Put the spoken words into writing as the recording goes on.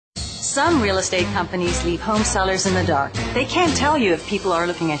Some real estate companies leave home sellers in the dark. They can't tell you if people are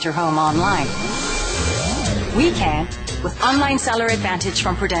looking at your home online. We can with Online Seller Advantage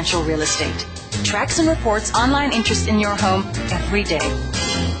from Prudential Real Estate. Tracks and reports online interest in your home every day. See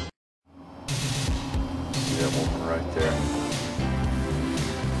that woman right there?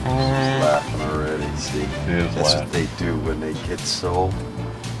 She's laughing already. See, that's what they do when they get so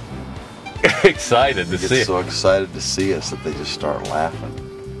excited to see. They get so excited to see us that they just start laughing.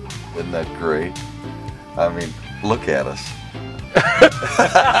 Isn't that great? I mean, look at us.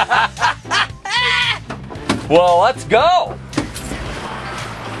 Well, let's go.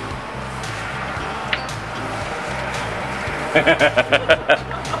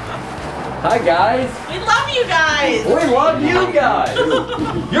 Hi, guys. We love you guys. We love you guys.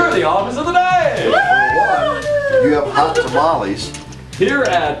 You're the office of the day. You have hot tamales. Here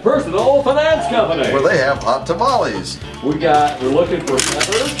at Personal Finance Company. Where they have hot tamales. We're looking for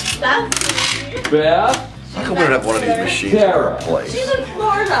Heather, That's me. Beth, How come we don't have one of these machines Tara. in our place? She's in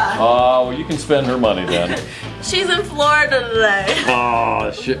Florida. oh, well, you can spend her money then. She's in Florida today.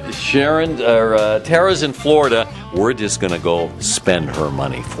 Oh, Tara's in Florida. We're just gonna go spend her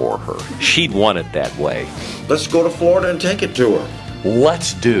money for her. She'd want it that way. Let's go to Florida and take it to her.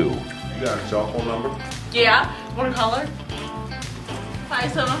 Let's do. You got her cell phone number? Yeah. Want to call her?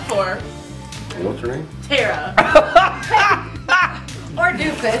 574. What's her name? Tara. Or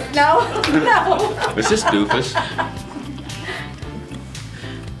Doofus. No. No. Is this Doofus?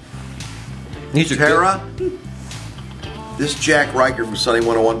 He's a Tara? This is Jack Reichert from Sunny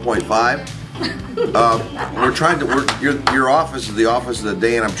 101.5. We're trying to. Your office is the office of the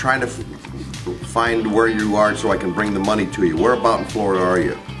day, and I'm trying to find where you are so I can bring the money to you. Where about in Florida are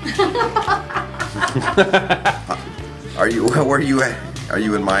you? Are you? Where are you at? Are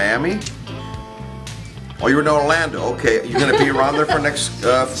you in Miami? Oh, you're in Orlando. Okay, you're gonna be around there for next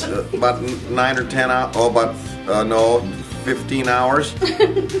about 9 or 10 hours. Oh, about no, 15 hours.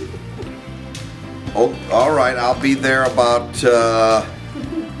 Oh, all right. I'll be there about.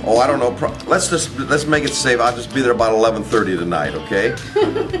 Oh, I don't know. Let's make it safe. I'll just be there about 11:30 tonight. Okay.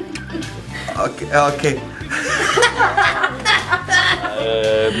 Okay.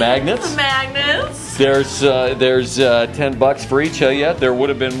 Magnets. Magnets. There's $10 for each of you. There would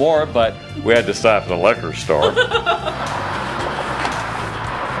have been more, but we had to stop at the liquor store.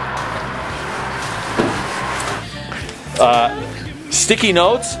 Sticky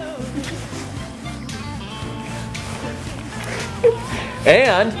notes.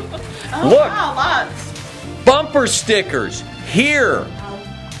 And look, wow, lots. Bumper stickers. Here,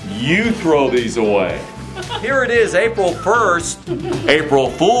 you throw these away. Here it is, April 1st, April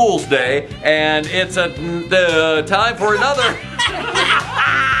Fool's Day, and it's time for another.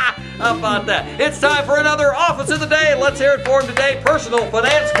 How about that? It's time for another Office of the Day. Let's hear it for him today, Personal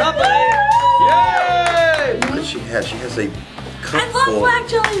Finance Company. Yay! What she has? She has a cup I love full black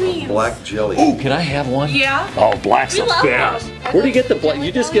jelly beans. of black jelly. Ooh, can I have one? Yeah. Oh, black's We the love best. them. Where do you get the black?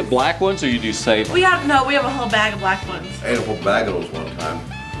 You just get black ones, or you do save? We have a whole bag of black ones. I ate a whole bag of those one time.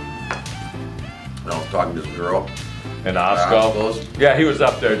 And I was talking to this girl. And Osco. Yeah, he was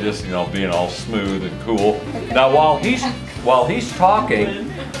up there just, being all smooth and cool. Now while he's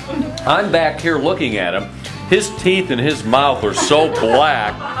talking, I'm back here looking at him. His teeth and his mouth are so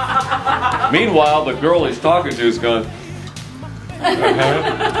black. Meanwhile, the girl he's talking to is going,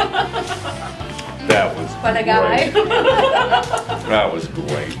 That was But a guy. great. That was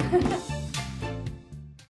great.